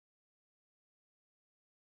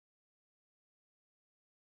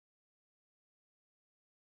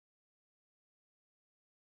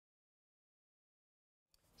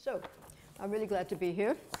So, I'm really glad to be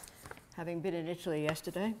here, having been in Italy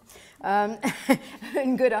yesterday. And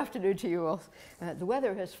good afternoon to you all. The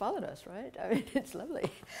weather has followed us, right? I mean, it's lovely.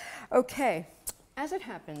 Okay, as it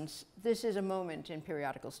happens, this is a moment in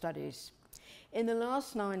periodical studies. In the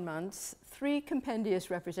last 9 months, 3 compendious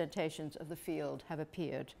representations of the field have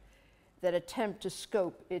appeared that attempt to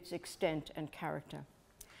scope its extent and character.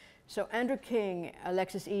 So Andrew King,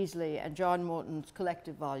 Alexis Easley, and John Morton's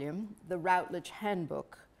collective volume, The Routledge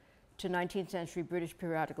Handbook to 19th Century British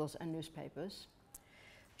Periodicals and Newspapers,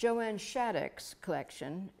 Joanne Shattuck's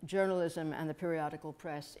collection, Journalism and the Periodical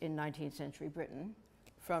Press in 19th Century Britain,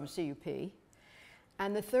 from CUP,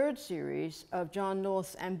 and the 3rd series of John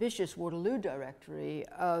North's ambitious Waterloo Directory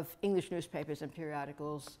of English newspapers and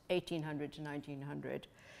periodicals, 1800 to 1900,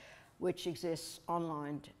 which exists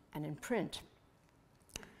online and in print.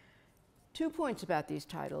 2 points about these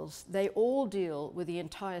titles: they all deal with the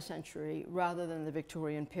entire century rather than the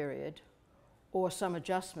Victorian period, or some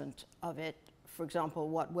adjustment of it, for example,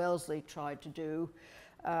 what Wellesley tried to do,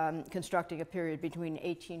 constructing a period between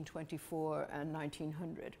 1824 and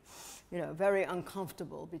 1900. You know, very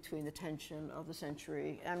uncomfortable between the tension of the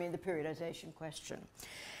century, I mean the periodization question.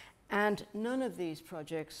 And none of these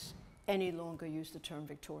projects any longer use the term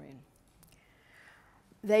Victorian.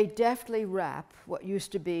 They deftly wrap what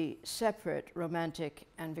used to be separate Romantic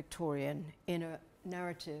and Victorian in a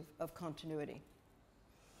narrative of continuity.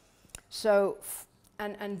 So,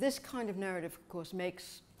 and this kind of narrative, of course,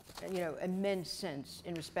 makes, you know, immense sense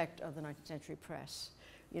in respect of the 19th century press.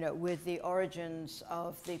 You know, with the origins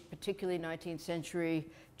of the particularly 19th century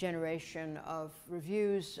generation of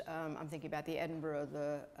reviews, I'm thinking about the Edinburgh,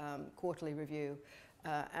 the Quarterly Review,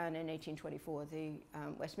 and in 1824, the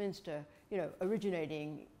Westminster, you know,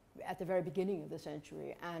 originating at the very beginning of the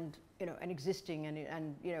century, and you know, and existing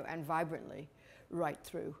and you know, and vibrantly right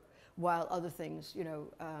through, while other things, you know,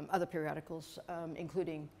 other periodicals,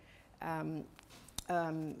 including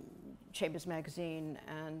Chambers Magazine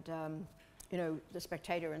and you know, The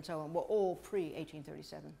Spectator and so on, were all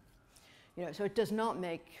pre-1837. You know, so it does not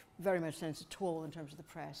make very much sense at all in terms of the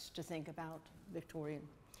press to think about Victorian.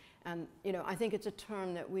 And you know, I think it's a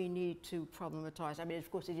term that we need to problematize. I mean,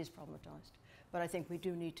 of course, it is problematized, but I think we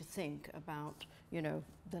do need to think about, you know,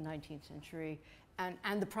 the 19th century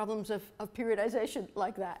and the problems of periodization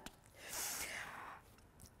like that.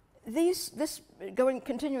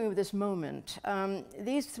 Continuing with this moment,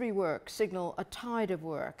 these 3 works signal a tide of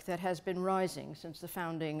work that has been rising since the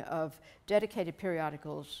founding of dedicated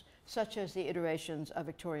periodicals, such as the iterations of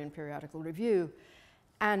Victorian Periodical Review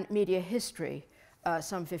and Media History,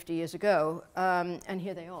 some 50 years ago, and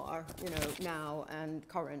here they are, you know, now and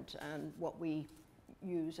current, and what we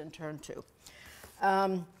use and turn to.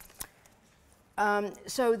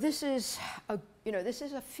 So this is a, you know, this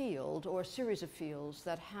is a field or a series of fields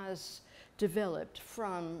that has developed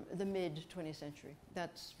from the mid-20th century.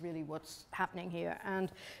 That's really what's happening here,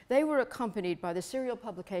 and they were accompanied by the serial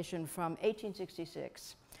publication from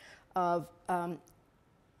 1866 of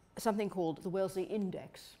something called the Wellesley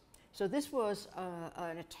Index. So this was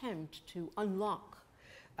an attempt to unlock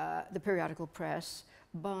the periodical press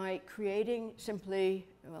by creating simply,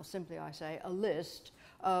 well, simply I say, a list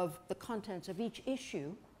of the contents of each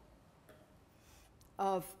issue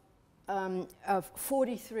of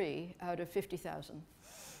 43 out of 50,000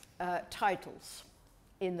 titles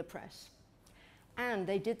in the press. And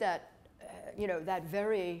they did that, you know, that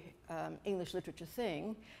very English literature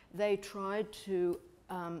thing. They tried to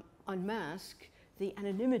unmask the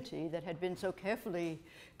anonymity that had been so carefully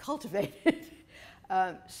cultivated,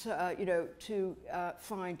 you know, to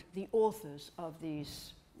find the authors of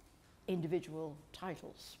these individual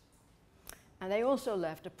titles. And they also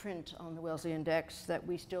left a print on the Wellesley Index that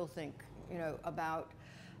we still think, you know, about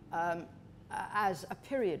as a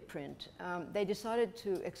period print. They decided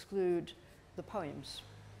to exclude the poems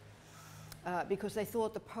because they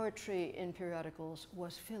thought the poetry in periodicals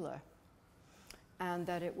was filler and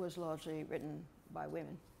that it was largely written by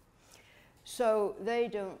women. So they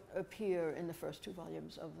don't appear in the first 2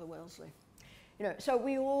 volumes of the Wellesley. You know, so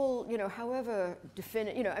we all, you know, however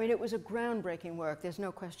definite, you know, I mean, it was a groundbreaking work, there's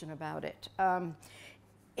no question about it.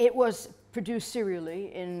 It was produced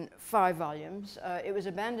serially in 5 volumes. It was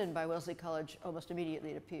abandoned by Wellesley College almost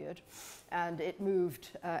immediately it appeared, and it moved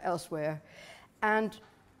elsewhere. And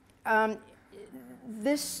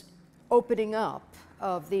this opening up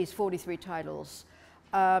of these 43 titles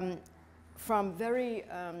from very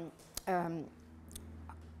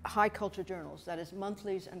high culture journals, that is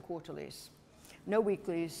monthlies and quarterlies, no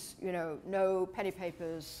weeklies, you know, no penny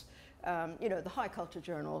papers, you know, the high culture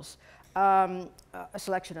journals, a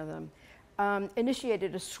selection of them,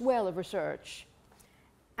 initiated a swell of research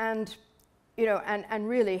and, you know, and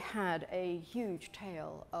really had a huge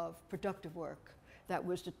tail of productive work that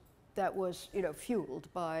was, you know,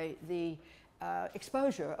 fueled by the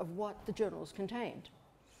exposure of what the journals contained.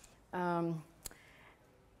 And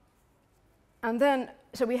then,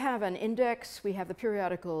 so we have an index, we have the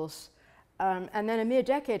periodicals, and then a mere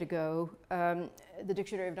decade ago, the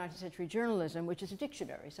Dictionary of 19th Century Journalism, which is a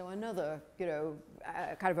dictionary, so another, you know,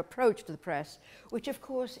 kind of approach to the press, which of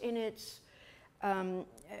course in its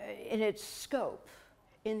scope,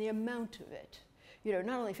 in the amount of it, you know,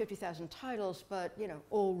 not only 50,000 titles, but, you know,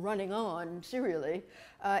 all running on serially,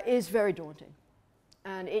 is very daunting.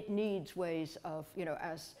 And it needs ways of, you know,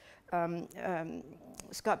 as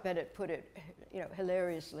Scott Bennett put it, you know,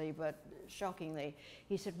 hilariously but shockingly,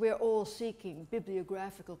 he said, we're all seeking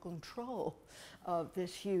bibliographical control of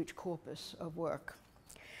this huge corpus of work.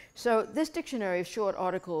 So this dictionary of short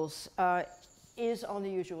articles is on the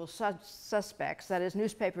usual suspects, that is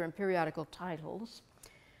newspaper and periodical titles,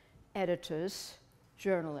 editors,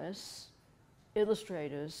 journalists,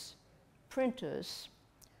 illustrators, printers,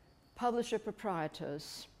 publisher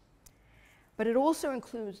proprietors, but it also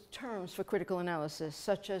includes terms for critical analysis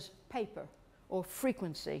such as paper or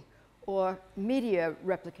frequency or media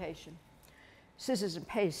replication, scissors and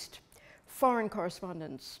paste, foreign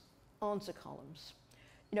correspondence, answer columns.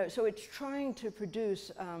 You know, so it's trying to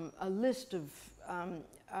produce a list of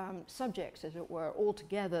subjects, as it were,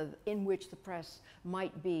 altogether in which the press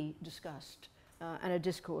might be discussed and a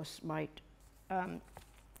discourse might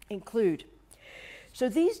include. So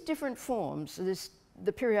these different forms,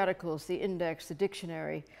 the periodicals, the index, the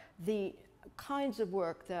dictionary, the kinds of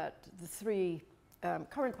work that the three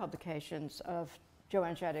current publications of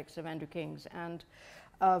Joanne Shaddix, of Andrew King's, and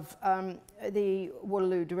of the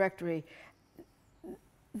Waterloo Directory,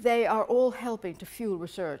 they are all helping to fuel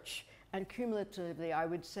research. And cumulatively, I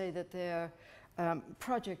would say that their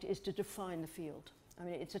project is to define the field. I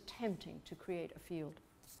mean, it's attempting to create a field.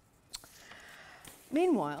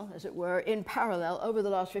 Meanwhile, as it were, in parallel, over the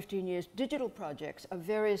last 15 years, digital projects of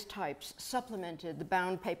various types supplemented the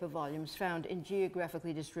bound paper volumes found in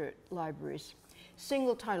geographically disparate libraries.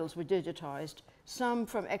 Single titles were digitized, some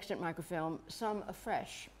from extant microfilm, some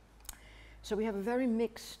afresh. So we have a very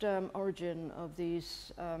mixed origin of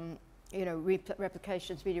these, you know,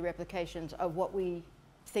 replications, media replications of what we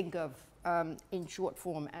think of in short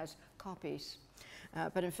form as copies,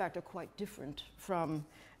 but in fact are quite different from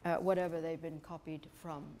whatever they've been copied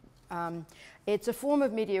from. It's a form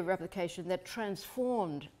of media replication that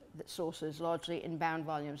transformed the sources, largely in bound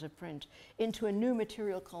volumes of print, into a new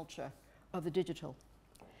material culture of the digital,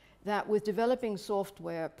 that with developing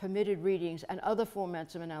software permitted readings and other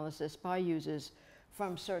formats of analysis by users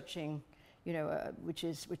from searching, you know, which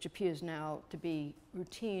appears now to be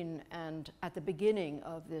routine and at the beginning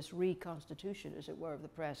of this reconstitution, as it were, of the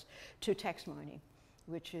press, to text mining,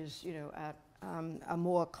 which is, you know, at a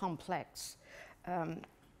more complex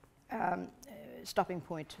stopping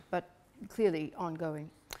point, but clearly ongoing.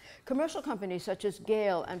 Commercial companies such as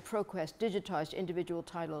Gale and ProQuest digitized individual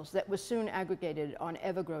titles that were soon aggregated on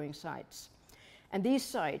ever-growing sites. And these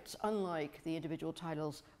sites, unlike the individual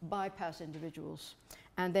titles, bypass individuals,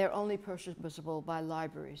 and they're only purchasable by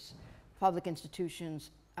libraries, public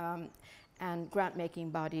institutions, and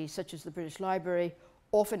grant-making bodies such as the British Library,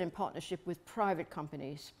 often in partnership with private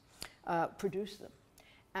companies, produce them.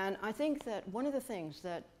 And I think that one of the things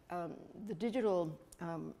that the digital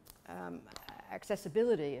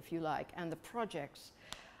accessibility, if you like, and the projects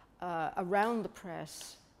around the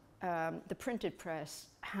press, the printed press,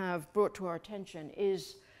 have brought to our attention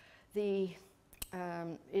is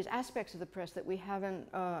aspects of the press that we haven't,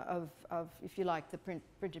 if you like, the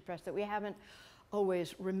printed press that we haven't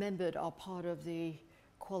always remembered are part of the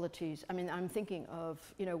qualities. I mean, I'm thinking of,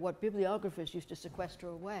 you know, what bibliographers used to sequester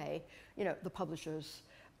away, you know, the publishers,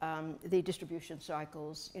 the distribution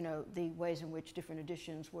cycles, you know, the ways in which different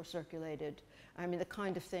editions were circulated. I mean, the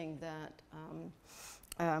kind of thing that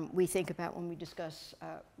we think about when we discuss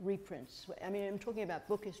reprints. I mean, I'm talking about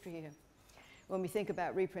book history here. When we think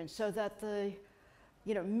about reprints, so that the,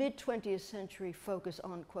 you know, mid-20th century focus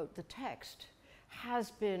on, quote, the text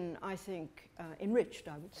has been, I think, enriched,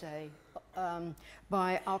 I would say,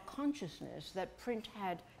 by our consciousness that print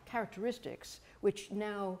had characteristics which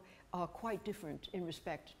now are quite different in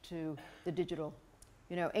respect to the digital,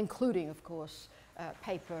 you know, including, of course,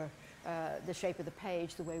 paper, the shape of the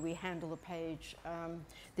page, the way we handle the page,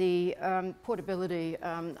 the portability.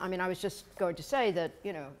 I mean, I was just going to say that,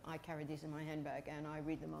 you know, I carry these in my handbag and I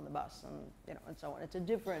read them on the bus, and, you know, and so on. It's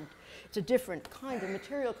a different kind of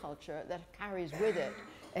material culture that carries with it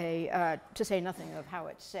a, to say nothing of how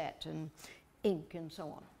it's set and ink and so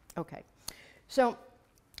on. Okay, so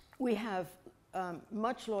we have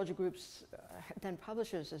much larger groups than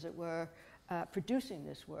publishers, as it were, producing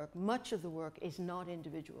this work. Much of the work is not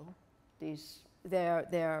individual.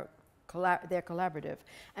 They're collaborative.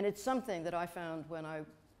 And it's something that I found when I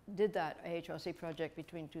did that AHRC project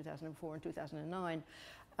between 2004 and 2009,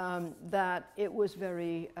 that it was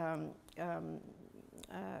very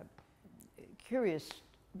curious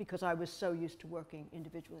because I was so used to working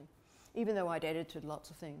individually. Even though I'd edited lots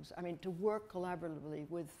of things, I mean, to work collaboratively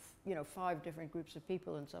with 5 different groups of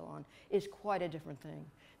people and so on is quite a different thing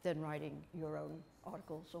than writing your own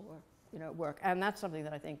articles or work. And that's something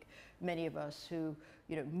that I think many of us who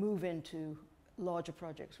move into larger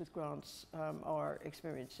projects with grants are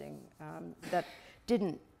experiencing that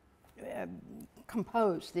didn't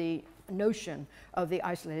compose the notion of the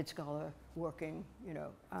isolated scholar working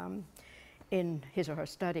in his or her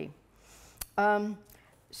study.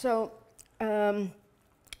 So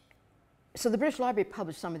the British Library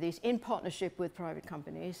published some of these in partnership with private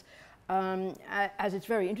companies, as it's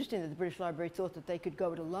very interesting that the British Library thought that they could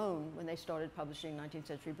go it alone when they started publishing 19th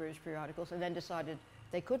century British periodicals, and then decided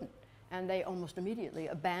they couldn't. And they almost immediately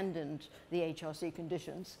abandoned the HRC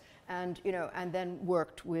conditions and then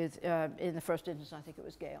worked with, in the first instance, I think it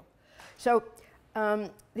was Gale. So the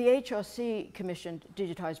HRC commissioned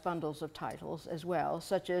digitized bundles of titles as well,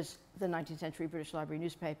 such as the 19th century British Library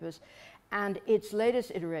newspapers, and its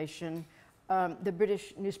latest iteration, the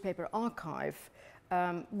British Newspaper Archive,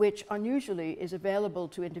 which unusually is available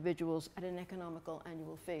to individuals at an economical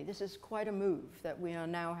annual fee. This is quite a move that we are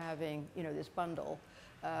now having, this bundle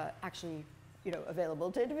actually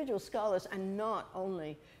available to individual scholars and not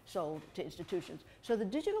only sold to institutions. So the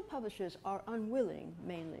digital publishers are unwilling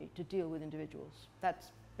mainly to deal with individuals.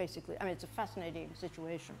 That's basically, I mean, it's a fascinating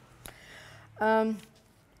situation.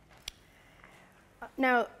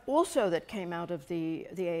 Now, also that came out of the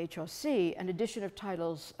AHRC, an addition of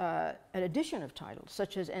titles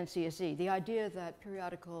such as NCSE, the idea that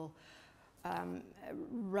periodical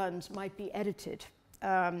runs might be edited.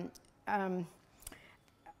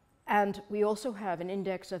 And we also have an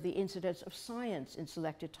index of the incidence of science in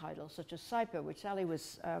selected titles, such as CIPA, which Sally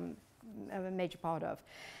was a major part of,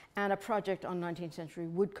 and a project on 19th century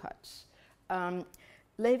woodcuts.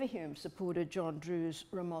 Leverhulme supported John Drew's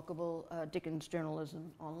remarkable Dickens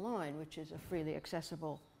Journalism Online, which is a freely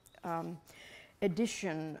accessible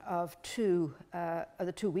edition of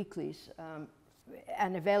the two weeklies,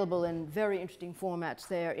 and available in very interesting formats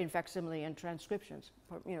there, in facsimile and transcriptions,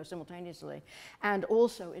 simultaneously, and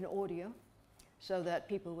also in audio, so that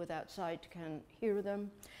people without sight can hear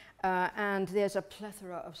them. And there's a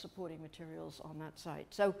plethora of supporting materials on that site.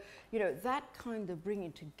 So, that kind of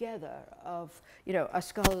bringing together of, a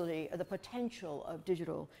scholarly, the potential of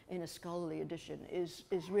digital in a scholarly edition is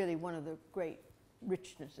really one of the great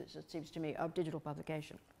richnesses, it seems to me, of digital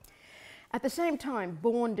publication. At the same time,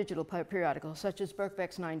 born digital periodicals such as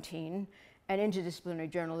Birkbeck's 19, an interdisciplinary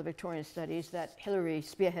journal of Victorian Studies that Hilary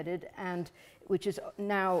spearheaded and which is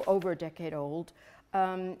now over a decade old,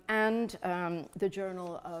 and the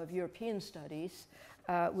Journal of European Studies,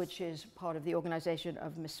 which is part of the organization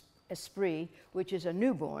of Esprit, which is a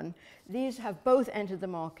newborn. These have both entered the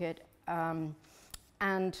market as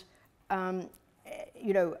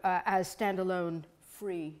standalone,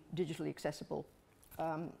 free, digitally accessible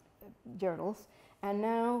journals. And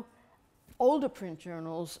now older print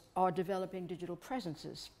journals are developing digital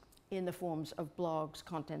presences in the forms of blogs,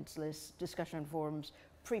 contents lists, discussion forums,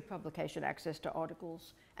 pre-publication access to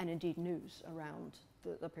articles, and indeed news around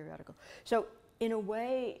the periodical. So in a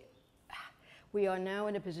way, we are now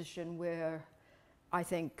in a position where I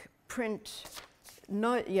think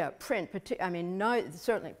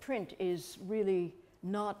certainly print is really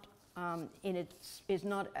not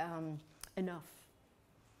enough.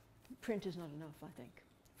 Print is not enough, I think,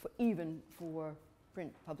 even for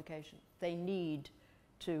print publication. They need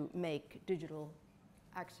to make digital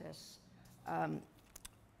access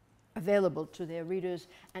available to their readers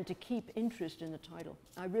and to keep interest in the title.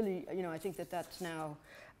 I really, I think that that's now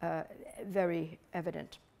very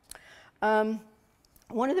evident. One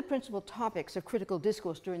of the principal topics of critical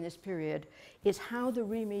discourse during this period is how the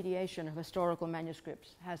remediation of historical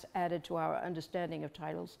manuscripts has added to our understanding of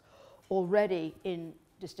titles already in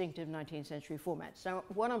distinctive 19th century formats. So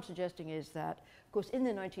what I'm suggesting is that, of course, in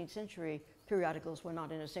the 19th century, periodicals were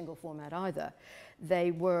not in a single format either.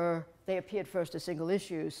 They appeared first as single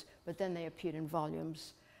issues, but then they appeared in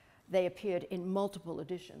volumes. They appeared in multiple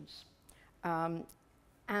editions. And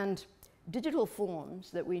digital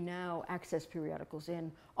forms that we now access periodicals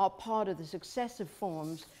in are part of the successive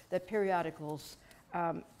forms that periodicals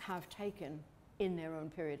have taken in their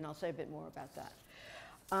own period, and I'll say a bit more about that.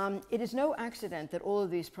 It is no accident that all of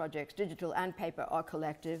these projects, digital and paper, are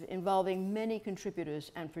collective, involving many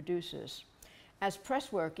contributors and producers. As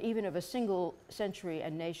press work, even of a single century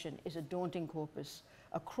and nation, is a daunting corpus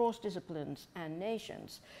across disciplines and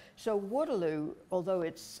nations. So Waterloo, although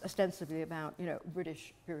it's ostensibly about, you know,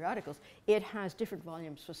 British periodicals, it has different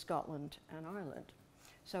volumes for Scotland and Ireland.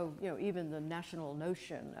 So, you know, even the national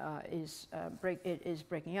notion is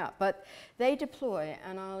breaking up. But they deploy,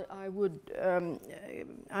 and I would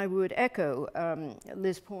echo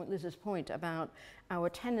Liz's point about our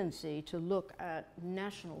tendency to look at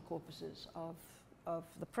national corpuses of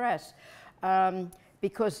the press,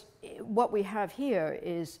 because what we have here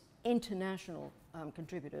is international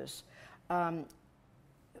contributors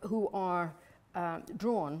who are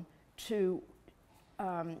drawn to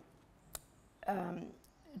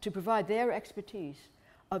provide their expertise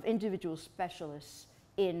of individual specialists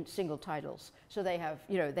in single titles. So they have,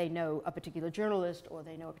 you know, they know a particular journalist, or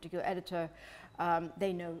they know a particular editor,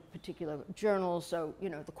 they know particular journals. So, you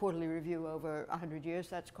know, the Quarterly Review over 100 years,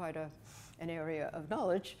 that's quite an area of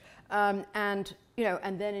knowledge. And, you know,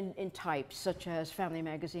 and then in types such as family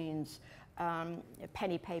magazines,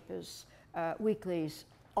 penny papers, weeklies,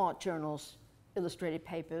 art journals, illustrated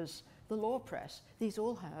papers, the law press. These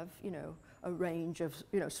all have, you know, a range of,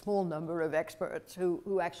 you know, small number of experts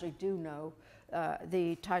who actually do know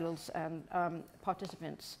the titles and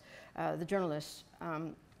participants, the journalists,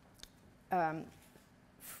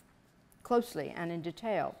 closely and in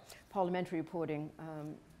detail. Parliamentary reporting,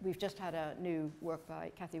 we've just had a new work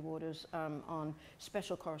by Kathy Waters on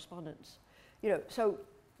special correspondence. You know, so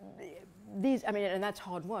these, I mean, and that's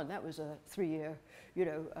hard won. That was a 3-year, you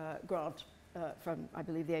know, grant from, I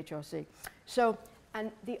believe, the HRC. So, and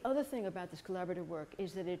the other thing about this collaborative work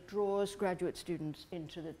is that it draws graduate students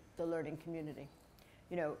into the learning community.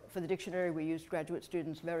 You know, for the dictionary, we used graduate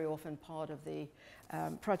students. Very often part of the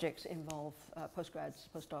projects involve postgrads,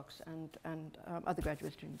 postdocs, and other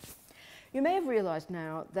graduate students. You may have realized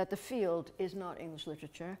now that the field is not English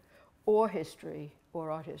literature or history or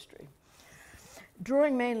art history.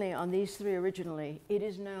 Drawing mainly on these three originally, it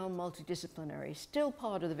is now multidisciplinary, still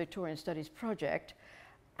part of the Victorian Studies project,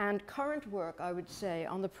 and current work, I would say,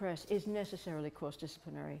 on the press is necessarily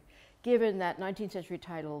cross-disciplinary, given that 19th century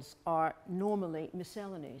titles are normally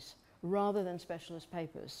miscellanies rather than specialist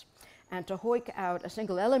papers. And to hoik out a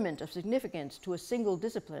single element of significance to a single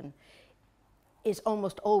discipline is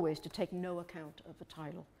almost always to take no account of the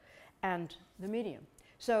title and the medium.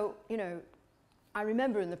 So, you know, I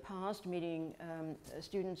remember in the past meeting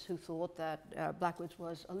students who thought that Blackwoods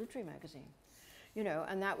was a literary magazine. You know,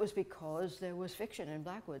 and that was because there was fiction in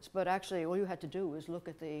Blackwoods. But actually, all you had to do was look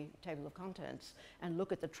at the table of contents and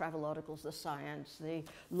look at the travel articles, the science, the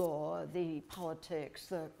law, the politics,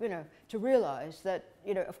 the, you know, to realize that,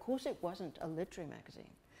 you know, of course it wasn't a literary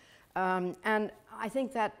magazine. And I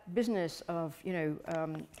think that business of, you know,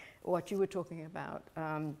 what you were talking about,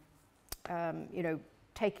 you know,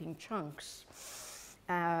 taking chunks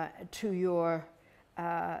to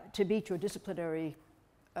meet your disciplinary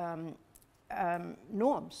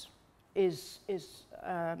norms is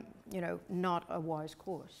you know, not a wise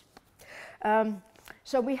course.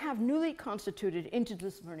 So we have newly constituted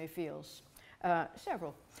interdisciplinary fields,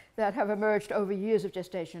 several, that have emerged over years of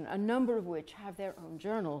gestation, a number of which have their own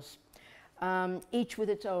journals, each with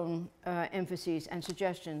its own emphases and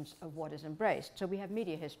suggestions of what is embraced. So we have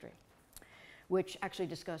media history, which actually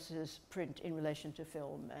discusses print in relation to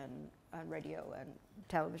film and radio and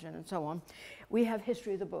television and so on. We have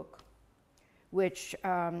history of the book, which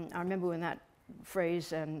I remember when that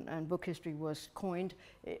phrase and book history was coined,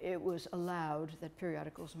 it was allowed that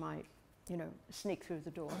periodicals might, you know, sneak through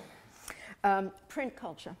the door. Print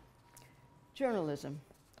culture, journalism,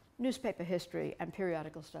 newspaper history, and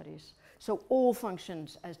periodical studies. So all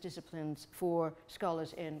functions as disciplines for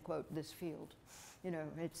scholars in, quote, this field. You know,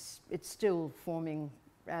 it's still forming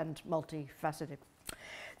and multifaceted.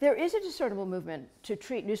 There is a discernible movement to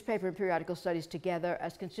treat newspaper and periodical studies together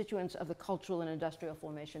as constituents of the cultural and industrial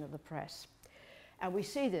formation of the press. And we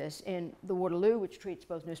see this in the Waterloo, which treats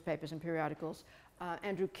both newspapers and periodicals.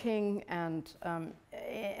 Andrew King and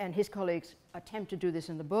his colleagues attempt to do this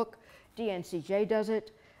in the book. DNCJ does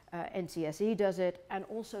it, NCSE does it, and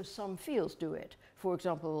also some fields do it. For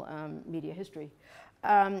example, media history.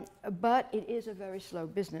 But it is a very slow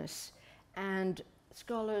business. And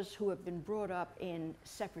scholars who have been brought up in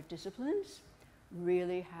separate disciplines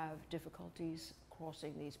really have difficulties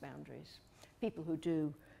crossing these boundaries. People who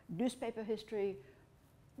do newspaper history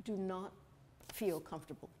do not feel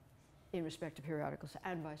comfortable in respect to periodicals,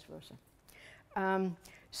 and vice versa.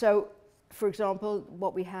 So For example,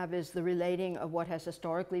 what we have is the relating of what has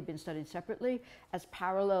historically been studied separately as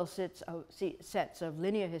parallel sets of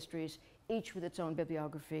linear histories, each with its own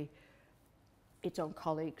bibliography, its own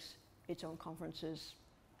colleagues, its own conferences,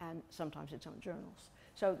 and sometimes its own journals.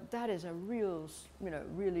 So that is a real,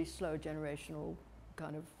 really slow generational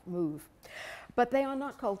kind of move. But they are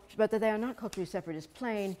not culturally separate as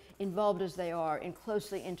plain, involved as they are in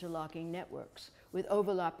closely interlocking networks with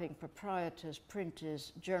overlapping proprietors,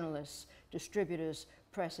 printers, journalists, distributors,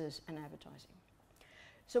 presses, and advertising.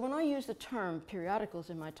 So when I use the term periodicals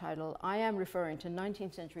in my title, I am referring to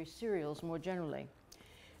 19th century serials more generally.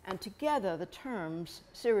 And together, the terms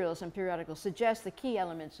serials and periodicals suggest the key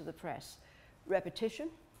elements of the press: repetition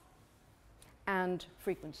and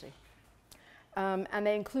frequency. And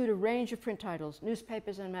they include a range of print titles: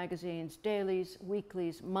 newspapers and magazines, dailies,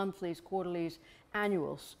 weeklies, monthlies, quarterlies,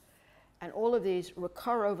 annuals. And all of these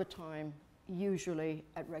recur over time, usually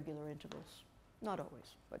at regular intervals. Not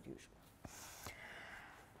always, but usually.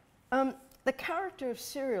 The character of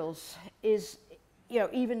serials is,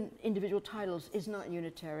 even individual titles, is not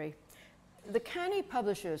unitary. The canny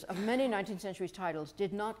publishers of many 19th century titles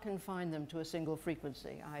did not confine them to a single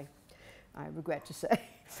frequency, I regret to say.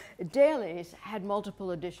 Dailies had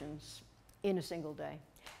multiple editions in a single day.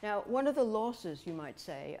 Now, one of the losses, you might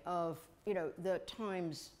say, of the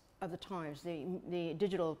Times, the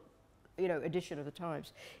digital edition of the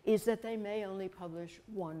Times, is that they may only publish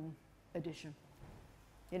one edition,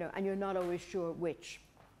 and you're not always sure which.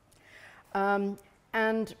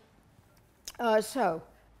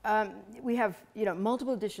 We have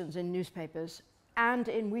multiple editions in newspapers and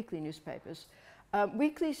in weekly newspapers.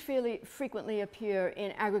 Weeklies frequently appear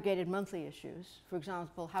in aggregated monthly issues. For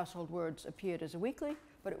example, Household Words appeared as a weekly,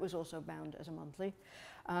 but it was also bound as a monthly.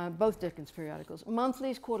 Both Dickens periodicals.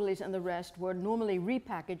 Monthlies, quarterlies, and the rest were normally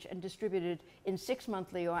repackaged and distributed in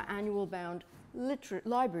 6-monthly or annual bound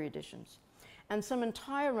library editions. And some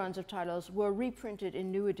entire runs of titles were reprinted in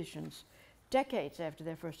new editions decades after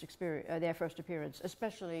their first appearance,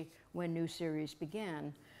 especially when new series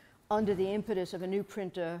began, under the impetus of a new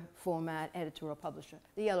printer, format, editor, or publisher.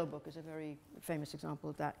 The Yellow Book is a very famous example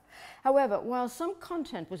of that. However, while some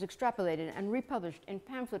content was extrapolated and republished in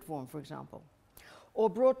pamphlet form, for example, or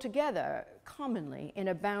brought together commonly in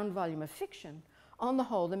a bound volume of fiction, on the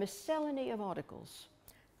whole, the miscellany of articles,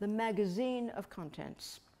 the magazine of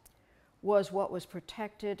contents, was what was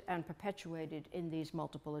protected and perpetuated in these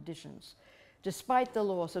multiple editions, despite the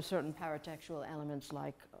loss of certain paratextual elements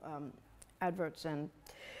like adverts and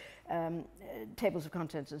tables of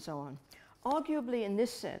contents and so on. Arguably, in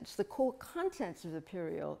this sense, the core contents of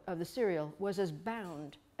the serial was as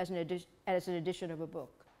bound as an edition of a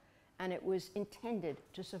book, and it was intended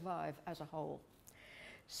to survive as a whole.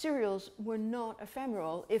 Serials were not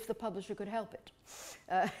ephemeral if the publisher could help it.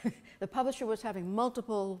 The publisher was having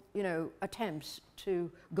multiple, attempts to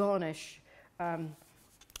garnish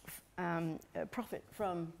profit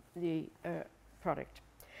from the product.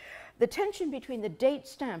 The tension between the date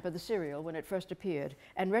stamp of the serial when it first appeared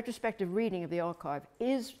and retrospective reading of the archive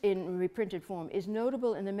in reprinted form is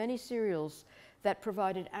notable in the many serials that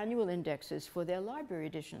provided annual indexes for their library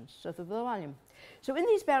editions, so the volume. So in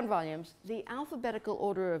these bound volumes, the alphabetical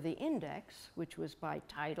order of the index, which was by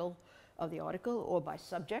title of the article or by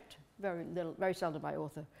subject, very seldom by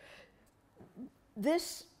author,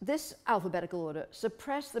 this alphabetical order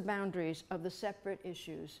suppressed the boundaries of the separate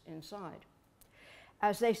issues inside.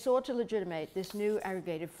 As they sought to legitimate this new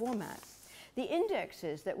aggregated format, the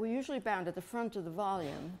indexes that were usually bound at the front of the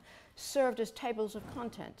volume served as tables of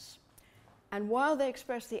contents. And while they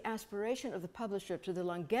express the aspiration of the publisher to the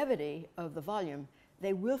longevity of the volume,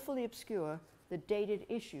 they willfully obscure the dated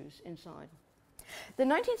issues inside. The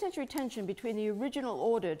 19th century tension between the original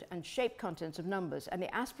ordered and shaped contents of numbers and the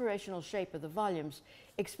aspirational shape of the volumes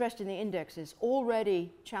expressed in the indexes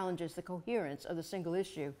already challenges the coherence of the single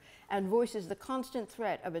issue and voices the constant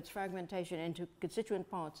threat of its fragmentation into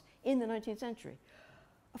constituent parts in the 19th century.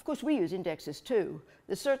 Of course, we use indexes too.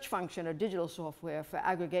 The search function of digital software for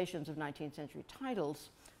aggregations of 19th century titles,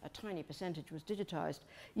 a tiny percentage was digitized,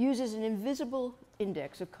 uses an invisible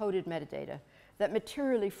index of coded metadata that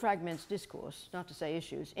materially fragments discourse, not to say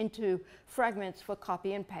issues, into fragments for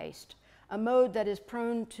copy and paste, a mode that is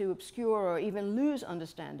prone to obscure or even lose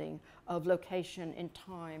understanding of location in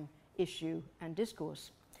time, issue, and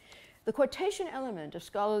discourse. The quotation element of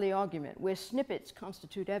scholarly argument, where snippets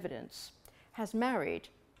constitute evidence, has married,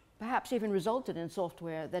 perhaps even resulted in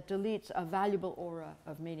software that deletes a valuable aura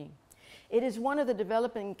of meaning. It is one of the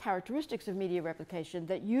developing characteristics of media replication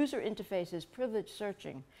that user interfaces privilege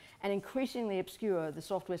searching and increasingly obscure the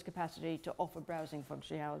software's capacity to offer browsing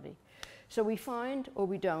functionality. So we find, or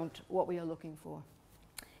we don't, what we are looking for.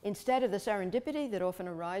 Instead of the serendipity that often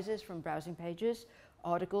arises from browsing pages,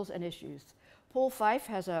 articles, and issues. Paul Fife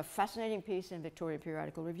has a fascinating piece in Victorian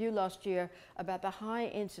Periodical Review last year about the high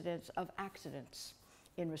incidence of accidents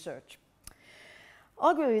in research.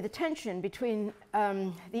 Arguably, the tension between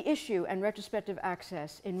the issue and retrospective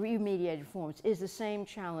access in remediated forms is the same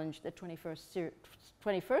challenge that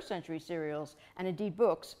 21st century serials and indeed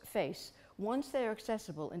books face once they are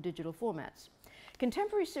accessible in digital formats.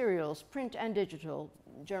 Contemporary serials, print and digital,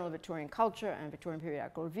 Journal of Victorian Culture and Victorian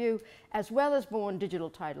Periodical Review, as well as born digital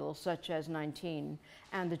titles such as 19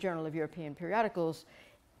 and the Journal of European Periodicals,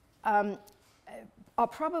 are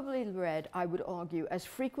probably read, I would argue, as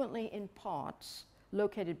frequently in parts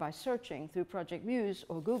located by searching through Project Muse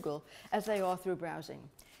or Google as they are through browsing.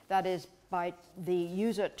 That is, by the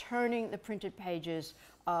user turning the printed pages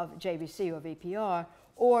of JVC or VPR,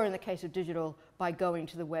 or in the case of digital, by going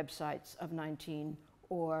to the websites of 19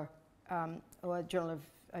 or Journal of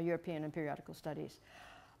European and Periodical Studies.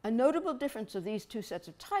 A notable difference of these two sets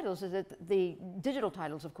of titles is that the digital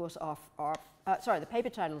titles, of course, the paper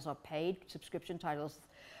titles are paid subscription titles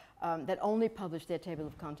that only publish their table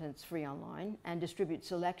of contents free online and distribute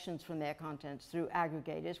selections from their contents through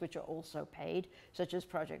aggregators, which are also paid, such as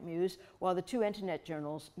Project Muse, while the two internet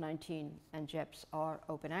journals, 19 and JEPS, are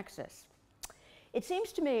open access. It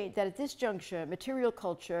seems to me that at this juncture, material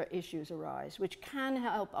culture issues arise, which can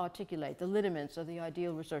help articulate the lineaments of the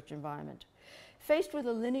ideal research environment. Faced with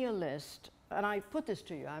a linear list, and I put this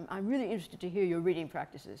to you, I'm really interested to hear your reading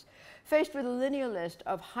practices. Faced with a linear list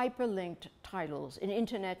of hyperlinked titles in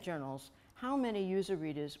internet journals, how many user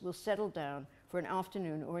readers will settle down for an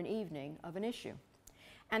afternoon or an evening of an issue?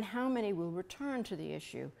 And how many will return to the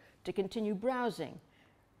issue to continue browsing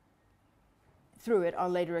through it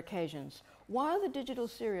on later occasions? While the digital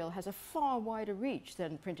serial has a far wider reach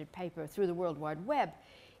than printed paper through the World Wide Web,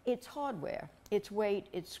 its hardware, its weight,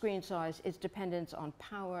 its screen size, its dependence on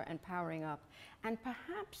power and powering up, and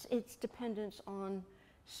perhaps its dependence on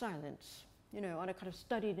silence, on a kind of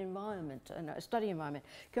studied environment, a study environment,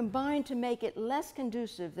 combine to make it less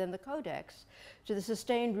conducive than the codex to the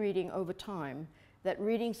sustained reading over time that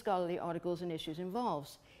reading scholarly articles and issues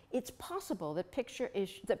involves. It's possible that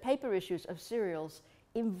paper issues of serials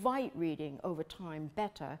invite reading over time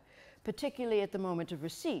better, particularly at the moment of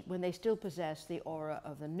receipt, when they still possess the aura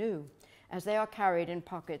of the new, as they are carried in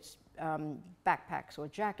pockets, backpacks, or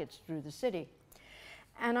jackets through the city.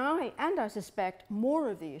 And I suspect more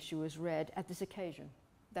of the issue is read at this occasion,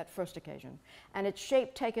 that first occasion, and its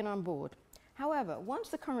shape taken on board. However, once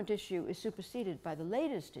the current issue is superseded by the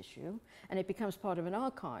latest issue, and it becomes part of an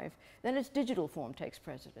archive, then its digital form takes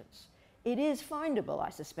precedence. It is findable, I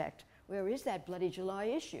suspect. Where is that bloody July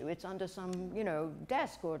issue? It's under some,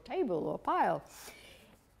 desk or table or pile.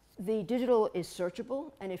 The digital is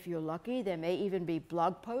searchable, and if you're lucky, there may even be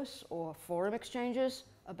blog posts or forum exchanges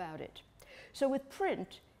about it. So with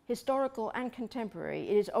print, historical and contemporary,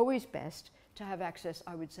 it is always best to have access,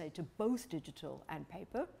 I would say, to both digital and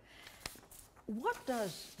paper. What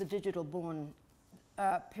does the digital-born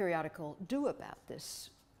periodical do about this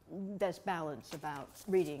balance about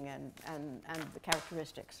reading and the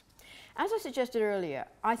characteristics? As I suggested earlier,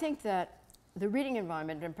 I think that the reading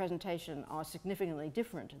environment and presentation are significantly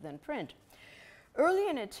different than print. Early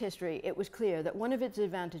in its history, it was clear that one of its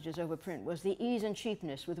advantages over print was the ease and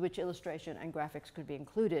cheapness with which illustration and graphics could be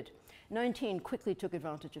included. 19 quickly took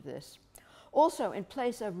advantage of this. Also, in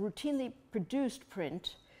place of routinely produced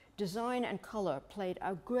print, design and color played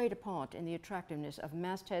a greater part in the attractiveness of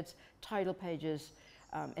mastheads, title pages,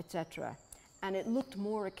 etc. And it looked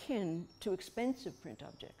more akin to expensive print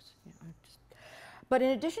objects. But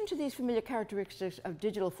in addition to these familiar characteristics of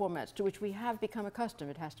digital formats to which we have become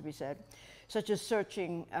accustomed, it has to be said, such as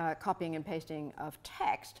searching, copying and pasting of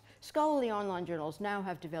text, scholarly online journals now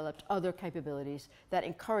have developed other capabilities that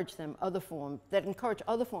encourage other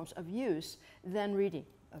forms of use than reading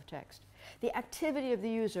of text. The activity of the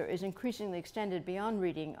user is increasingly extended beyond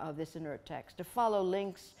reading of this inert text, to follow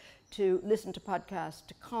links, to listen to podcasts,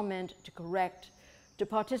 to comment, to correct, to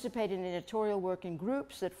participate in editorial work in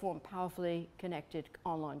groups that form powerfully connected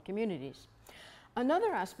online communities.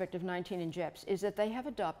 Another aspect of 19 and JEPS is that they have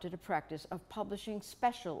adopted a practice of publishing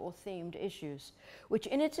special or themed issues, which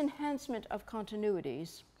in its enhancement of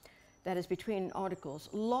continuities, that is between articles,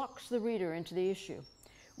 locks the reader into the issue,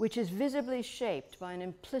 which is visibly shaped by an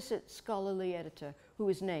implicit scholarly editor who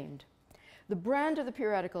is named. The brand of the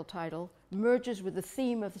periodical title merges with the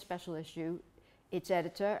theme of the special issue its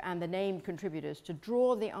editor, and the named contributors to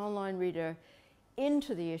draw the online reader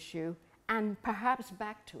into the issue and perhaps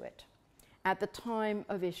back to it at the time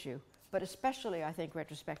of issue, but especially, I think,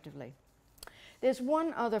 retrospectively. There's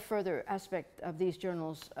one other further aspect of these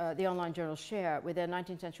journals, the online journals share with their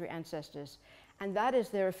 19th century ancestors, and that is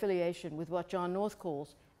their affiliation with what John North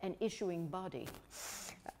calls an issuing body.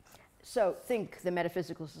 So think the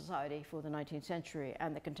Metaphysical Society for the 19th century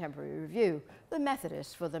and the Contemporary Review, the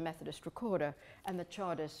Methodists for the Methodist Recorder, and the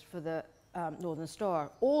Chartists for the Northern Star.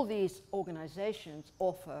 All these organizations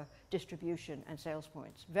offer distribution and sales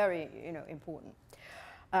points, very important,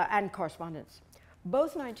 and correspondence.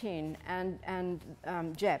 Both 19 and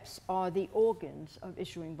JEPs are the organs of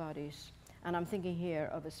issuing bodies, and I'm thinking here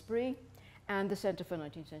of Esprit and the Center for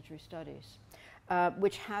 19th Century Studies,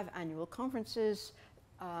 which have annual conferences.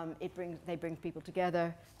 They bring people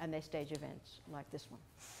together, and they stage events like this one.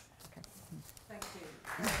 Okay. Thank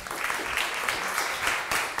you.